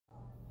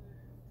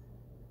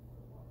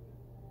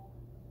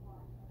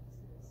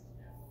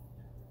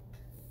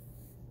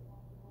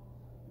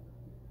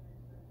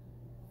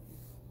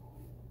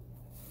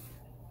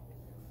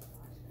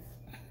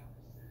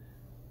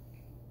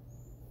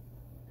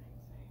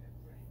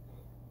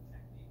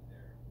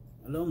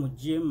Alo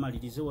mujje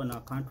malirize wana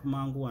akantu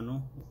mangu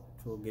wano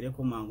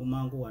tugereko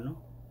mangu wano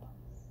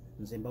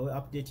nze mbawe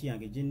update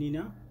yange gye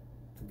nnina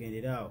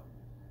tugendera awo.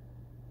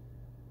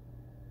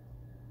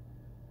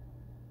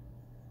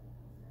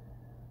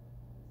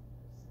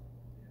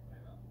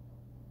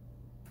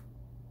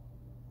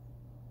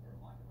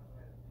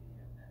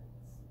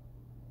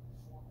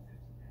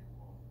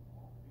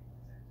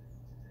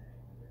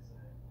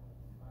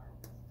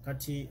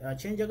 Kati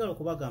chenjagala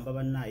okubagamba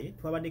bannaye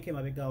twabaddeko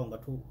emabegaawo nga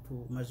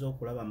tumaze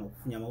okulaba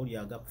okufunya amawulire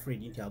aga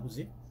Fred nti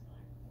abuze.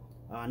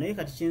 Naye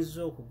kati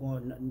kyenziza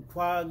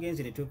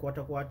twagenze ne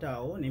twekwatakwata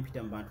awo ne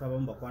mpita mu bantu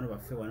abamu bakwano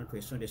baffe wano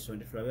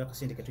twesondesonde tulabe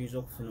akasente ke tuyinza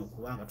okufuna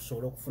okubanga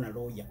tusobola okufuna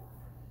looya.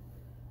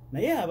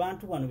 Naye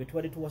abantu bano be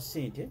tubadde tuwa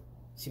ssente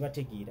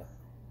sibategeera.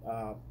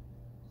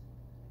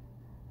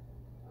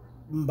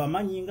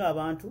 Mbamanyi nga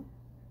abantu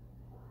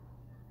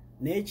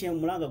naye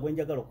kyemulanga gwe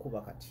njagala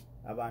okuba kati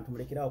abantu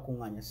mulekerawo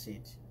okuŋŋaanya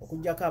ssente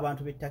okuggyako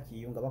abantu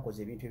b'eTurkey nga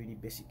bakoze ebintu ebiri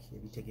basic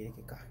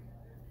ebitegerekeka.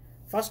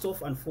 First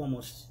off and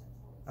foremost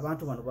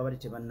abantu bano babadde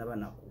tebannaba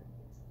nako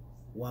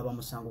waba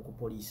musango ku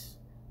poliisi.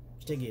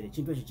 Kitegeere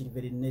ekintu ekyo kiri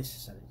very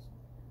necessary.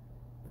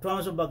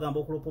 Twamaze obagamba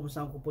okulopa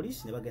omusango ku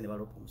poliisi ne bagenda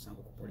balopa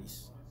omusango ku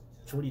poliisi.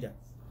 Kiwulira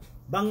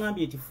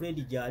baŋŋambye nti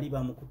Fred gyali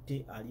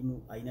bamukutte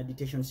alina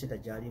detention center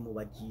gyalimu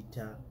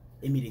bagiyita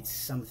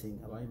Emirates something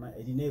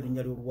erina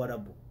erinnya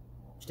ly'Oluwarabu.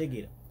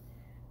 Kitegeera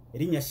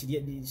erinnya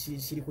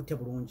sirikutte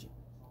bulungi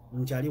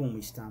nkyali mu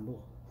Istanbul.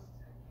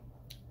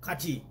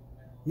 Kati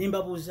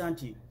nimbabuuza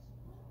nti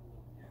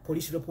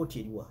police report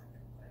eriwa.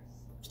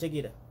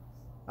 Kitegeera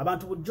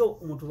abantu bujjo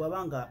omuntu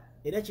babanga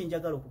era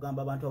kyenjagala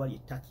okugamba abantu abali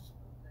eTurkey,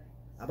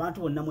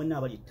 abantu bonna mwenna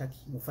abali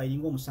eTurkey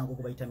mufayiringa omusango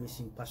gwe bayita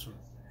missing person.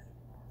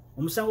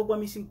 Omusango gwa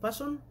missing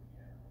person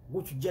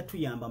gutujja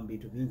tuyamba mu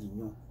bintu bingi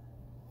nnyo.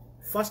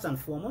 First and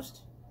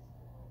foremost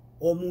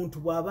omuntu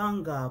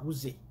bwabanga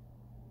abuze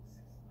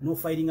no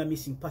filing a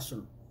missing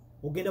person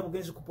ogenda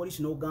bugenzi ku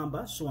police no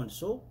gamba so and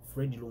so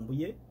Fred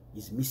Lumbuye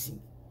is missing.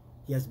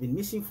 He has been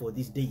missing for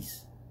these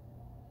days.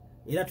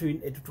 Era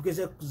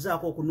tutugeze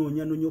kuzaako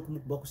okunoonya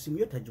okumukuba ku simu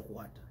yo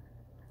tagikwata.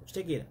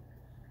 Kitegeera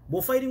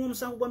bo filing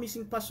omusango gwa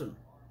missing person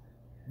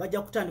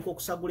bajja kutandika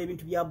okusagula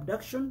ebintu bya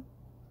abduction,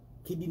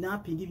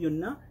 kidnapping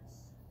byonna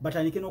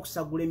batandike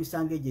n'okusagula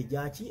emisango egyo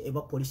egyaki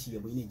eba police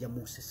yebulina ejja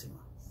mu sesema.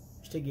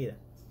 Kitegeera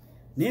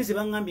nenze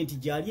bangambye nti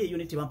gyali eyo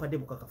ne tebampadde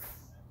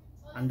bukakafu.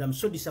 And I'm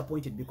so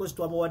disappointed because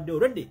twabawadde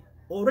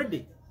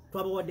already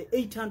twabawadde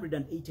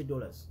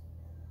 $880.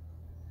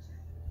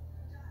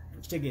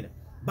 Kitegeera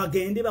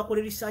bagende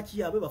bakole research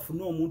yaabwe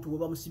bafune omuntu we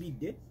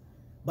bamusibidde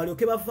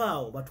balyoke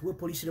bavaawo batuwe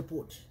police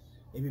report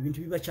ebyo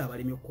bintu biba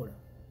kyabalemye okukola.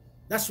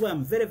 That's why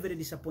I'm very very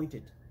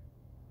disappointed.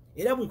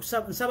 Era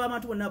nsaba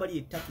abantu bonna abali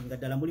eTurkey nga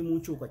ddala muli mu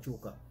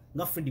nkyukakyuka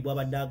nga Fred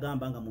bwabadde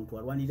agamba nga muntu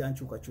alwanirira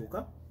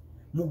nkyukakyuka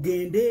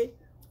mugende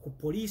ku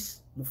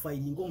police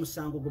mufayiringa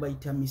omusango gwe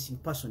bayita missing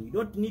person. You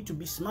don't need to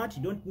be smart,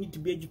 you don't need to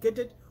be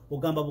educated.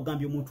 Ogamba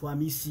bugambi omuntu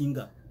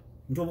amisinga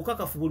nti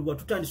obukakafu bulwa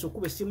tutandise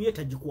okuba essimu ye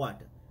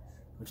tagikwata.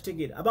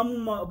 Kitegeera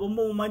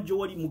abamu majjo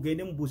wali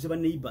mugende mubuuze ba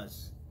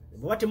neighbors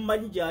bwate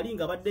mumanyi gyali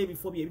nga badde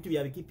ebifo bye ebitu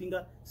bya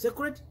keepinga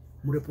secret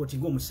mu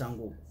reporting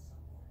omusango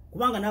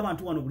kubanga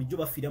n'abantu wano bulijjo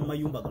bafiira mu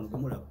mayumba gano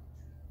gemulaba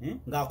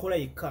ng'akola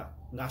yekka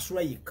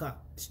ng'asula yekka.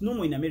 It's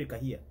normal in America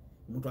here.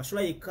 Omuntu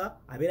asula yekka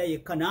abeera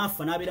yekka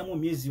n'afa n'abeeramu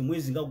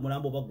omwezi nga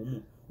mulambo oba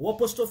gumu. Owa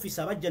post office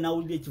abajja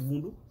n'awulira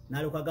ekivundu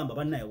n'alyoka agamba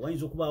bannaye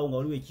wayinza okubaawo nga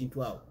waliwo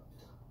ekintu awo.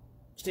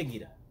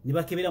 Kitegeera ne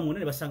bakebera mwonna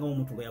ne basangamu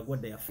omuntu nga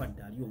yagwadda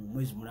yafadde ali omu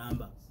mwezi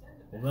mulamba.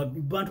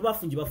 Bantu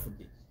bafungi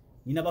bafudde.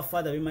 Nina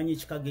bafather bemanyi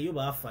ekikaga eyo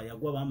baafa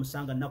yagwa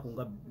bamusanga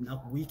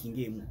naku wiiki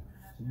ng'emu.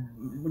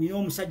 Nina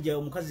omusajja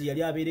omukazi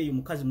yali abeereyo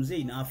mukazi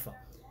muzeeyi n'afa.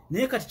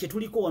 Naye kati kye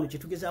tuliko wano kye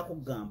tugezaako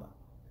okugamba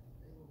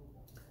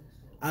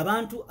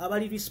abantu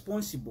abali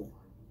responsible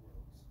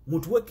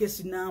mutuwe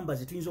case number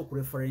zituyinza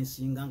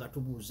okureferencinga nga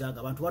tubuuzaga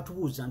abantu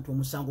batubuuza nti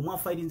omusango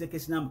mwafayirinze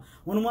case number.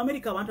 Wano mu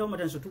America abantu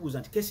abamatandise tubuuza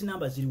nti case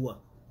number ziriwa.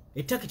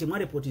 eTurkey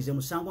temwareportize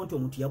musango nti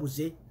omuntu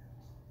yabuze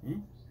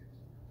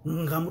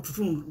nga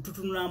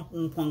mututunula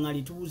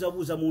mpwangali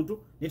tubuuzabuuza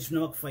muntu ne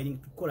tutunaba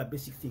kufayiringa tukola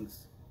basic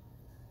things.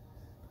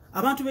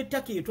 Abantu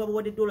b'eTurkey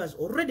twabawadde dollars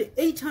already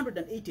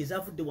 880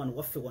 ezavudde wano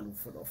waffe wano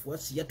for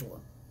Seattle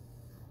wano.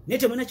 Naye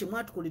temwena kye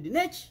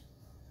mwatukoledde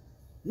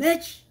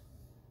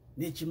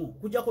nekimu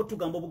kujjako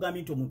tugamba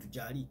obugambi nti omuntu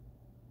gyali.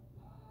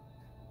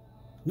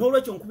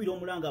 N'olwekyo nkubira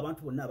omulanga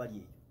abantu bonna abali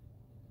eyo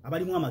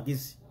abalimu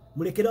amagezi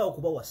mulekerawo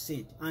okubawa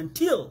ssente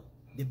until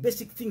the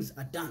basic things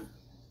are done.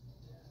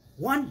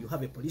 One, you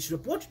have a police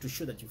report to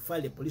show that you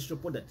filed a police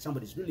report that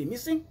somebody is really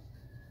missing.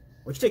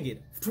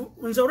 Okitegeera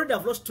nze already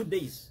I've lost 2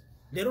 days.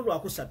 Leero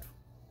lwakusatu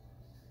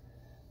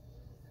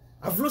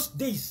I've lost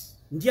days.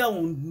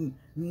 Ndiawo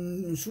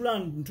nsula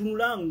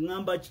ntunula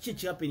ngamba kiki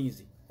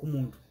kyapenize ku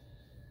muntu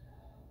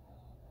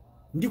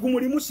ndi ku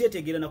mulimu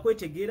syetegeera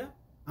nakwetegeera.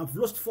 I've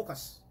lost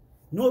focus.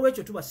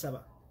 N'olwekyo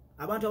tubasaba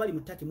abantu abali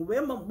mu Turkey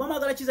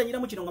bamagala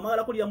kizanyiramu kino nga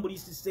magala kulira mu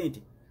police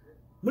ssente.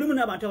 Mulimu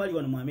n'abantu abali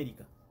wano mu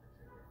America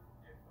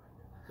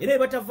era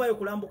batavayo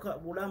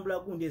kulambula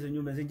gundi ezo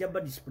nyumba nze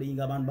njaba displaying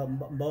abantu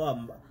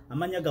mbawa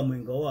amanya gamwe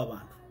ngawo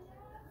abantu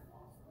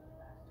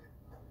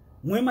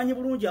mwemanyi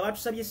bulungi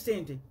abatusabye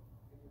ssente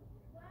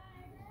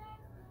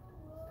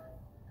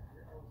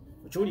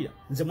okiwulira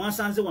nze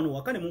mwasanze wano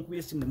wakane munkubira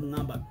essimu ne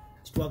muŋŋamba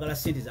titwagala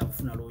ssente za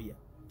kufuna lawyer.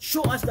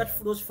 Show us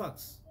those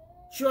facts.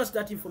 Show us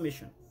that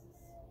information.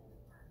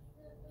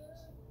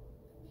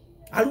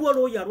 Aliwa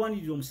lawyer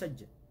alwanirira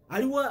omusajja.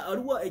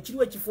 Aliwa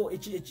ekiriwo ekifo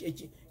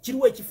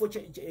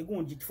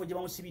egundi ekifo gye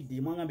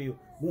bamusibidde mwangambe eyo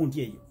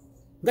gundi eyo.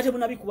 Nga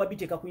tebunabikuba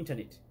biteeka ku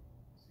internet.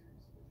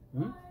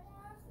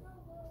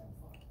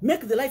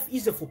 Make the life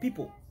easier for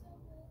people.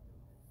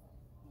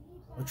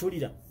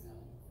 Okiwulira.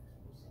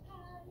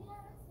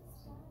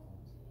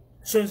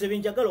 So nze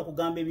benjagala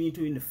okugamba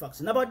ebintu in the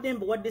facts. Nabadde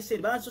wadde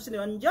sente bansose ne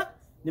banja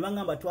ne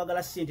bangamba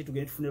twagala sente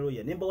tugende tufune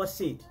lawyer. Nemba wa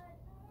sente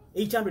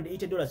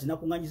 $880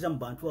 nakunganyiza mu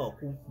bantu awo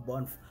ku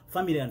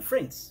family and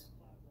friends.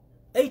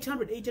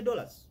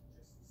 $880.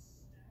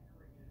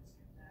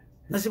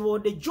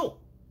 Nazibodde jo.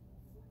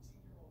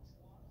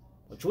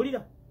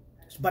 Okiwulira.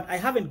 But I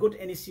haven't got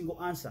any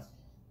single answer.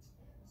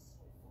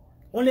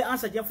 Only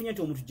answer gyanfunye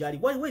nti omuntu gyali.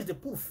 Where is the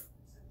proof?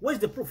 Where is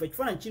the proof?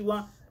 Ekifaananyi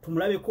kiriwa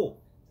tumulabeko.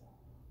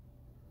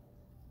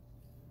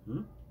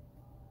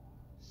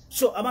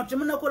 So abantu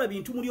temunakola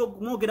bintu muli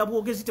mwogera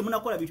bwogezi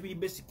temunakola bintu biri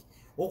basic.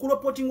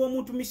 Okureporting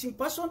omuntu missing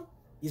person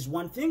is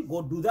one thing.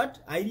 Go do that.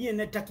 Idea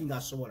net taking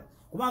asobola.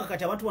 Kubanga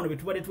kati abantu bano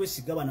betubadde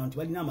twesiga bana nti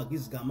balina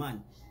amagezi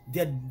g'amaanyi.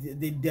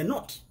 They're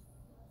not.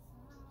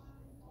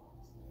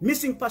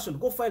 Missing person.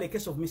 Go file a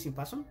case of missing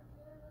person.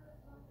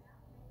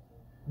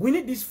 We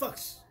need these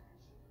facts.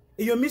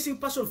 Your missing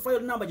person file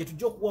number je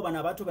tujja okuwa bana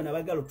abantu bana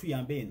bagalo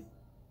tuyambe eno.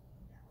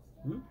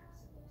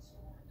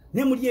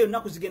 Nemuli eyo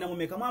naku zigenda mu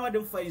meka mwabadde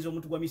mufayiriza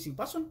omuntu gwa missing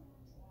person.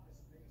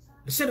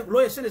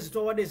 Lawyer sende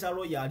zitwawadde za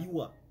lawyer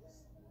aliwa.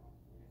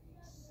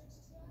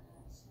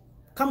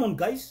 Come on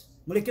guys,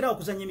 mulekera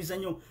okuzanya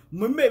emizanyo.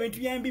 Mwembe ebintu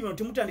by'embi bino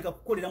temutandika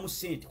kukolera mu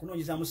sente,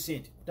 kunoonyeza mu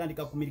sente,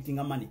 kutandika ku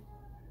milking money.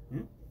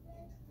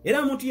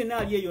 Era omuntu yenna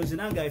ali eyo nze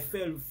nange I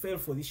fail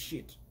for this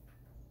shit.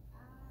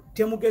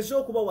 Temugeze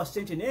okuba wa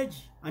sente age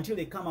until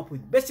they come up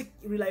with basic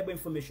reliable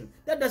information.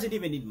 That doesn't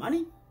even need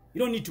money. You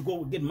don't need to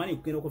go get money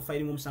to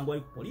fighting omusango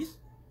ali ku police.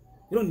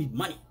 You don't need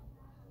money.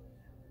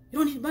 You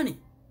don't need money.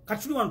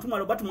 Katuli wantuma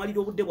lobatu mwali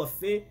obudde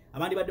bwaffe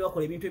abandi badde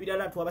bakola ebintu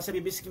ebirala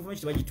twabasabye basic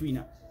information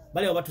bagitwina.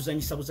 Bale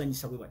wabatuzanyisa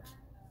bwe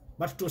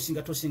bati.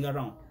 Tossing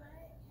around.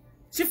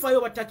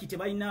 Sifayo bataki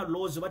tebalina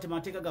laws bate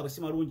mateeka gabwe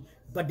simalungi,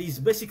 but these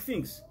basic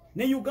things.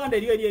 Ne Uganda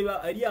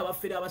eri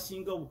abafere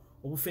abasinga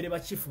obufere ba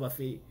chief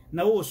bafere.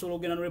 Nawo osobola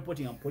ogenda no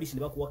reporting am police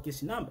ne bakuwa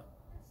case number.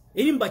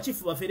 Eri mba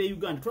chief bafere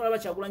Uganda twalaba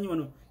Kyagulanyi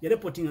wano ya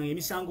reporting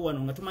emisango wano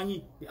nga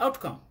tumanyi the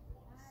outcome.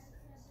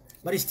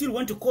 But he still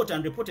went to court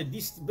and reported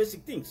these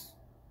basic things.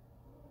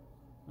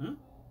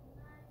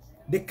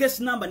 The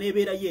case number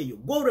nebeera yeyo.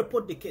 Go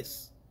report the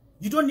case.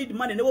 You don't need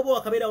money. Nebo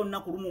wakabera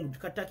onaku lumu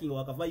kataki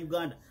wakava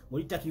Uganda.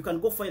 Molitaki, you can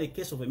go file a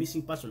case of a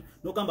missing person.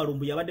 No kamba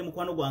Lumbuye abadde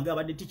mukwano gwange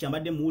abadde teacher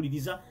abadde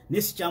muwuliriza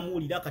nesi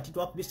kyamuwulira kati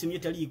twakubye essimu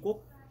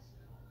yetaliiko.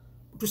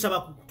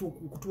 Tusaba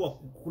kutuwa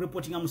ku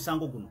reporting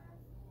musango guno.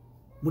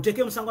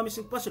 Muteke musango wa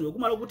missing person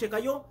ogumala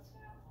ogutekayo.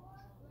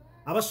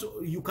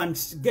 You can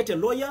get a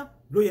lawyer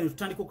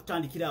tutandika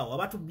okutandikirawo.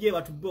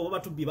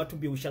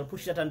 Abatubye we shall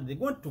push that and they're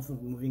going to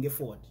moving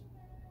forward.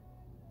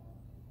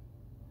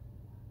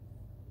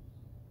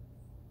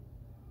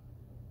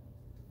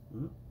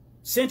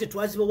 Sente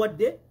twaziba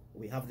wadde,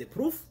 we have the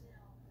proof.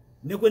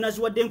 Negwe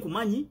naziwadde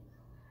nkumanyi.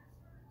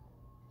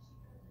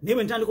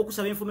 Newe ntandika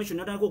okusaba information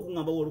natandika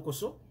okungamba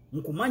olukoso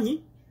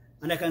nkumanyi,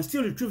 and I can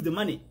still retrieve the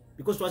money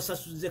because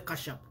twasasuze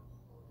cash up.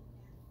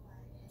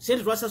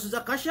 Sente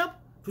twasasuza cash up,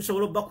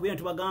 tusobola bakubira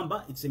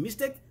ntubagamba it's a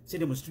mistake,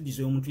 sente mu studios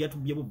y'omuntu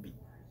yatubye bubbi.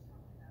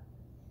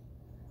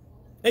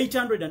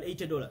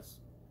 $880.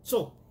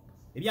 So,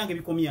 ebyange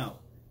bikomyawo.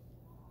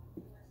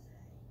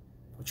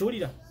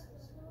 Okiwulira?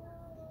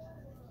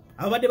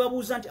 Abadde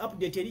babuuza nti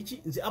update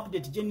eriki, nze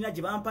update gyenina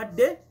gye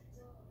bampadde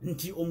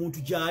nti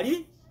omuntu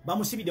gyali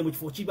bamusibidde mu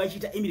kifo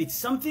kiyita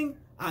Emirates something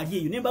ali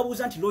eyo. Ne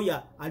mbabuuza nti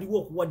lawyer aliwo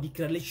okuwa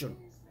declaration.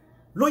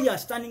 Lawyer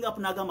standing up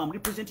n'agamba I'm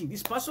representing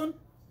this person.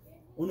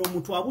 Ono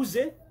omuntu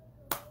abuze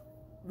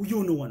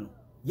uyuno wano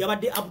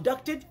yabadde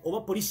abducted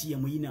oba police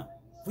yemuyina.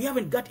 We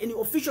haven't got any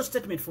official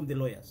statement from the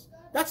lawyers.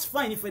 That's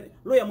fine if a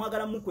lawyer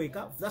mwagala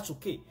mukweka, that's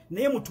okay.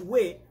 Naye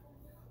mutuwe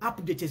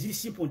update eziri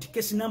simple nti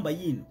case number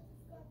yino,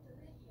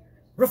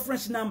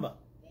 reference number,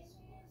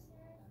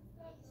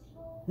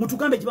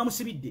 mutugambe gye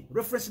bamusibidde,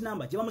 reference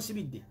number gye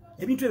bamusibidde,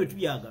 ebintu ebyo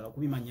tubyagala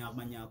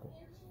okubimanyako.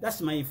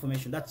 That's my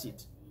information, that's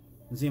it.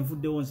 Nze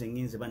nvuddewo nze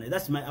ngenze bana,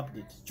 that's my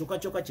update.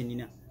 Kyokka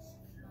kyenina.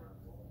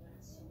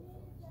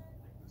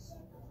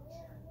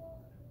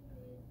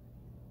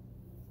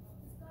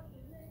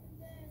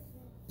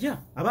 Yeah,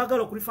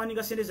 abagala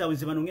okulifandinga sente zaabwe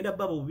nze bano ngenda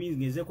baba obubinzi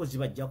ngezeeko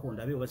zibajjako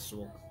ndabe oba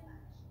kisoboka.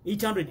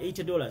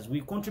 $880,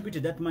 we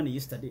contributed that money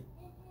yesterday.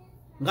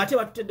 Ngate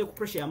batutedde ku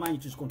pressure yamanyi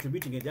to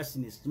contributing just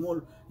in a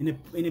small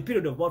in a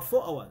period of about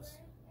 4 hours.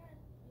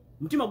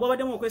 Mutima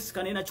gwabadde mu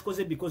okwesikana ena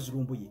kikoze because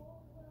Lumbuye.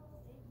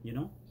 you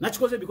know,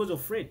 nachikoze because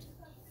of Fred.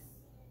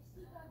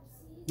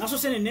 Naso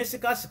sene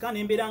nesikasika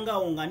nembera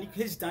ngawo nga ni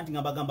hesitant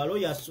nga bagamba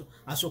lawyer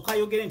asoka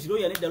yogere nti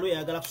lawyer nedda lawyer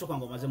yagala kusoka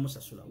ngo maze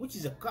musasula,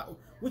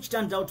 which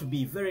turns out to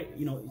be very,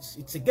 you know,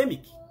 it's a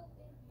gimmick.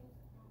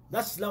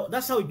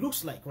 That's how it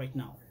looks like right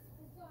now.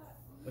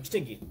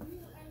 Okitege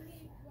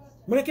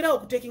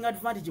mulekerawo taking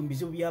advantage mu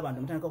bizibu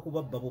by'abantu mutandika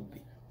kubabba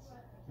bobbi.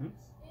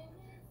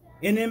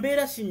 Eno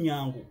embeera si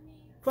nnyangu.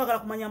 Twagala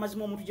kumanya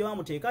amazima omuntu gye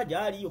bamuteeka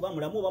gyali oba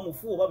mulamu oba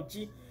mufu oba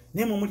buki,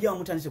 naye mu mulyawo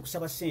mutandise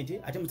kusaba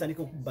ssente ate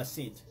mutandika okubba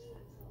ssente.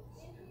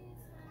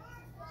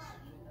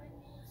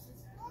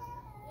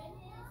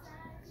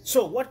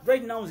 So what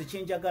right now is a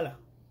change agala.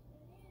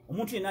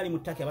 Omuntu yenna ali mu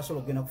ttaka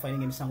abasobola okugenda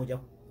kufiling emisango gya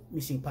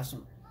missing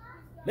person.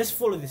 Let's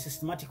follow the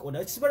systematic order.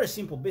 It's very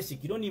simple,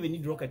 basic. You don't even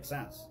need rocket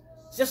science.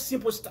 It's just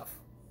simple stuff.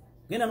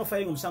 Genda no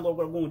filing omusango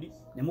gwa gundi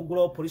ne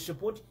mugulawo police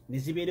report ne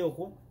zibeere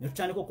okwo ne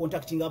tutandika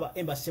contacting aba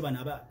embassy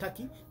bana aba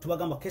Turkey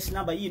tubagamba case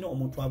number yino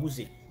omuntu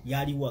abuze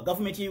yaliwa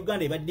government ya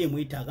Uganda ebadde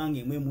emwetaaga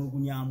ng'emwe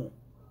mulugunyaamu.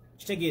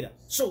 Kitegeera.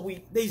 So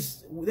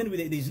there's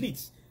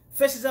leads.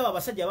 Faces aba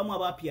abasajja abamu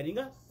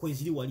abappearinga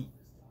kweziri wali.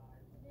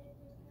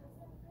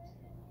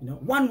 You know,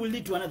 one will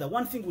lead to another.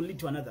 One thing will lead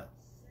to another.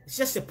 It's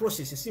just a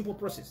process, a simple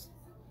process.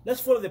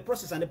 Let's follow the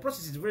process, and the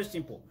process is very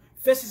simple.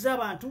 Faces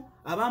abantu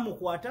abamu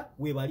kwata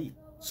we bali.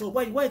 So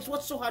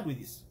what's so hard with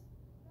this?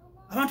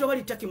 Abantu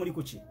abali Turkey muri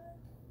kuki?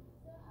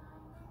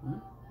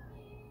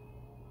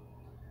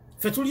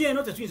 Fetuli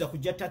eno tetuyinza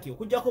kujja Turkey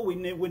okujjako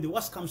when the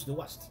worst comes to the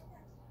worst.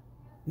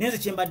 Neze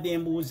kyembadde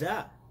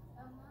mbuuza,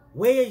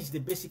 where is the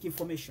basic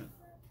information?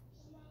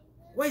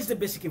 Where is the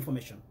basic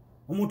information?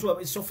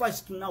 Omuntu so far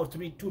it's now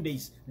 2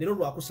 days. Lero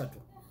lwakusatu.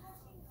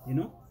 You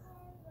know?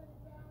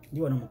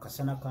 Ndi wano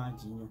mukasana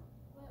kangi nnyo.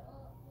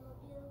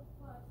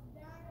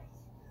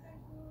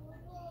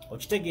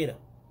 Okitegeera.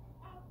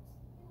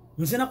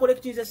 Nze na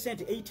collectinze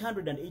sente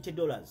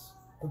 $880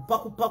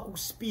 kupakupa ku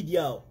speed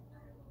yao.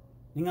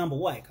 Ningamba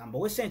why kamba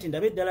we sente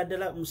ndabe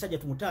dala musajja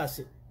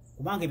tumutaase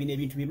kubanga bino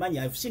ebintu bimanyi.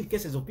 I've seen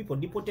cases of people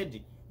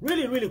deported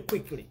really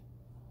quickly.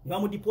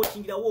 Nibamu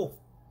deporting ira wo.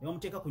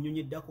 Nibamuteeka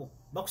kunyonyeddako.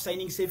 Baku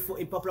signing safe for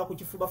a papula ku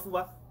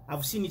kifuba.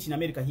 I've seen it in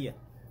America here.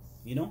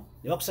 You know?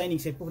 Nibaku signing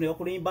safe for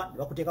nibaku limba,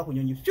 nibakuteeka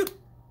kunyonyi.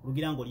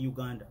 Lugirango li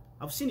Uganda.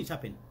 I've seen it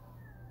happen.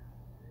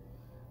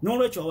 No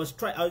lwecho I was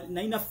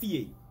naina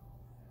fear.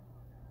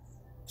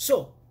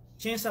 So,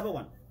 kyensaba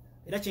one.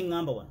 Era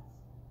kyengamba one.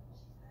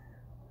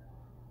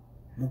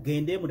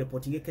 Mugende mu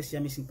reporting case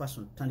ya missing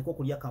person. Tandika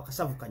okulya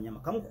kasavu kanyama.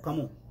 Kamu ku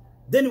kamu.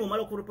 Then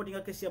mumala ku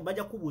reporting case ya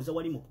baja kubuuza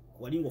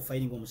walingo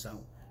filing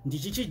omusango. Nti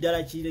kiki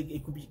ddala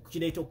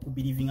kireeta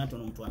okubelieving anti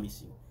ono omuntu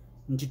amisi.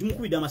 Nti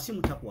tumukubidde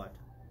amasimu takwata.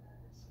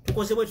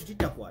 Tukoze bwe tuti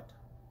takwata.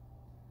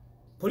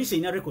 Police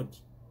ina record.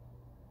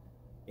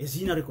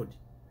 Ezina record.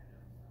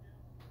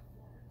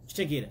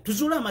 Kitegeera.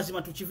 Tuzuula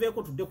amazima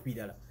tukiveeko tudde ku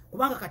birala.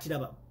 Kubanga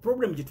katiraba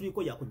problem gye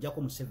tuliko ya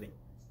kujjako mu 7.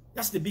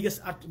 That's the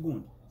biggest art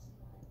gund.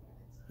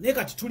 Ne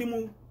kati tuli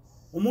mu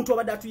omuntu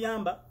abadde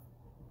atuyamba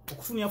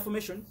okufuna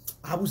information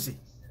abuze.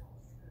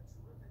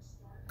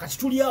 Kati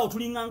tuli awo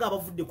tulinganga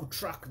abavudde ku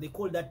truck. They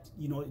call that,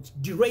 you know, it's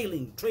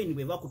derailing train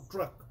bwe va ku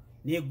truck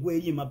ne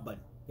gweri mabbali.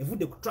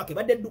 Evudde ku truck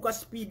ebadde edduka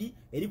speed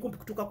eri kumpi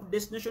kutuka ku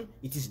destination,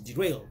 it is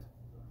derailed.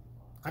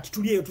 Kati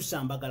tuli eyo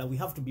tusambagala, we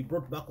have to be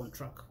brought back on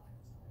track.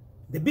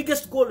 The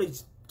biggest goal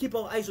is keep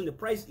our eyes on the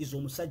prize is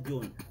omusajja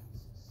ono.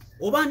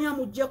 Obani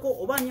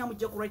amujjako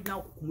right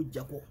now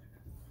kumujjako.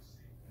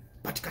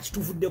 But kati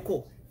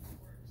tuvuddeko.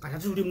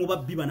 Kati tuli mu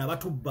babbi bana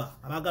batubba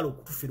abagala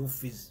okutufera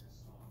office.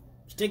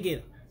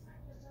 Kitegeera.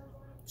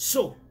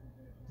 So,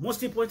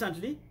 most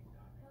importantly,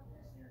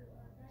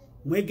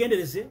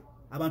 mwegendereze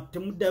abantu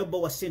temuddayo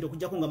bawa ssente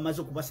okujjako nga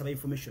mmaze okubasaba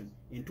information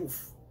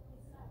entuufu.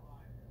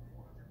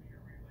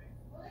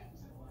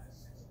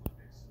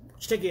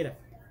 Kitegeera.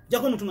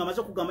 Jako omuntu nga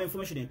amaze okugamba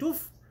information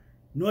entuufu,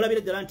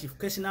 n'olabira ddala nti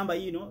case number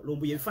yino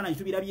Lumbuye ebifaananyi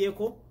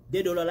tubirabyeko,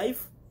 dead or alive,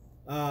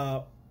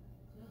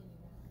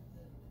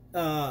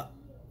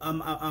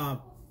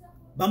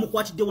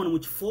 bamukwatidde wano mu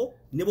kifo,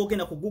 ne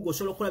boogenda ku Google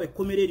osobola okulaba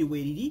ekkomera eri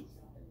weeriri,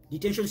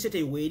 detention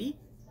center weeri,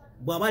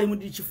 bw'aba ali mu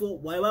kifo,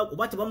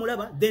 oba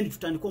tebamulaba, then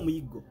tutandika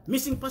omuyiggo.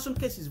 Missing person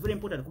case is very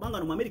important, kubanga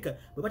no mu America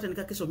bwe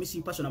batandika case of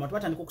missing person, abantu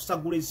batandika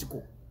okusagula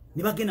ensiko,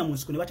 ne bagenda mu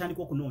nsiko ne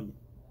batandika okunoonya.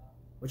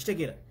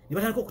 Okitegeera, ne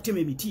batandika okutema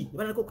emiti, ne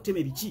batandika okutema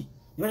ebiki,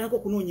 ne batandika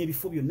okunoonya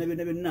ebifo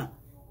byonna.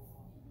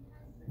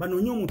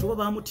 Banoonye omuntu oba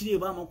bamutire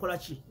bamukola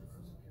ki.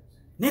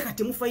 Naye kati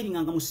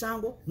temufayinganga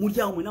musango,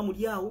 mulyawo mwena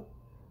mulyawo,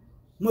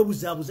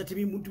 mwebuzaabuza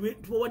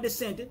tubawadde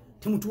ssente,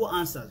 temutuwa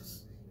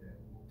answers.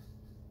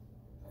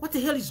 What the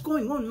hell is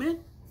going on,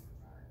 man?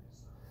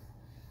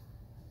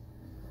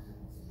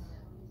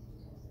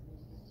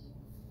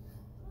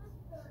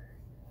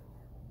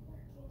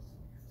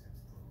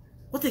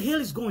 What the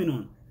hell is going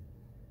on?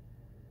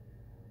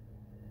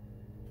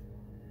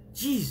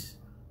 Jeez.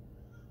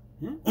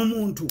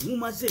 Omuntu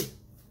mumaze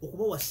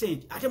okubawa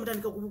sente ate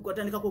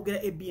mutandika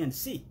kwogera A, B and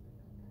C.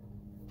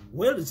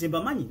 Well,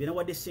 nzemba manyi bena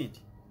wadde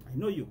sente. I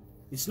know you.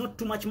 It's not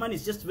too much money,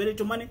 it's just very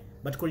little money,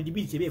 but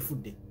credibility ebe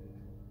efudde.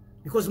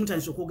 Because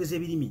mutandise okwogeza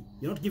ebirimi.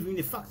 You're not giving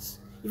me the facts.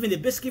 even the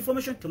basic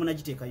information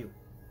temunagiteekayo.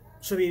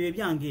 So bye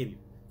byange ebyo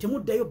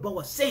temuddayo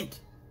bawa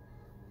sent.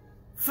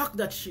 Fuck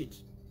that shit.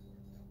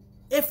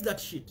 F that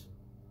shit.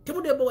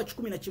 Temuddayo bawa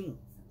 11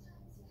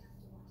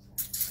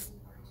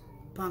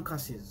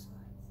 pancasses.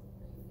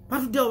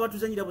 Batuddewo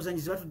batuzanyira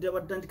buzanyizi batuddewo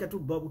batandika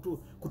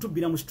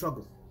kutubbira mu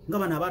struggle nga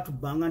bana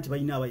abatubbanga nti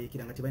balina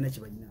abayekera nga tebalina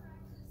kibalina.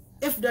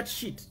 F that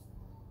shit.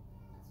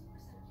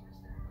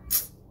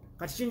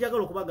 Kati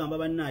kinjagala okubagamba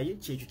bannaaye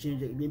kyekyo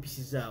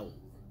byempisi zaawo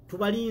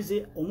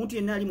tubalinze omuntu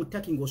yenna ali mu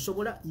Turkey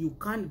ng'osobola you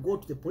can't go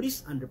to the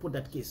police and report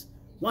that case.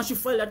 Once you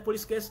file that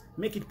police case,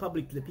 make it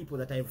public to the people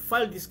that have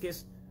filed this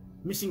case.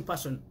 Missing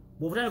person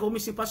bw'obutandika ku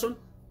missing person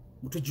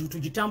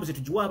tugitambuze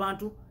tugiwa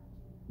abantu.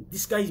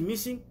 This guy is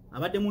missing.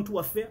 Abadde muntu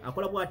waffe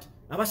akola bwati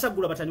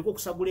abasagula batandika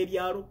okusagula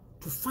ebyalo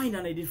to find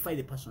and identify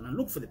the person and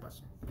look for the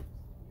person.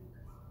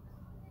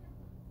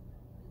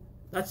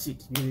 That's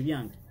it.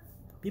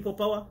 People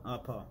power, our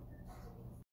power.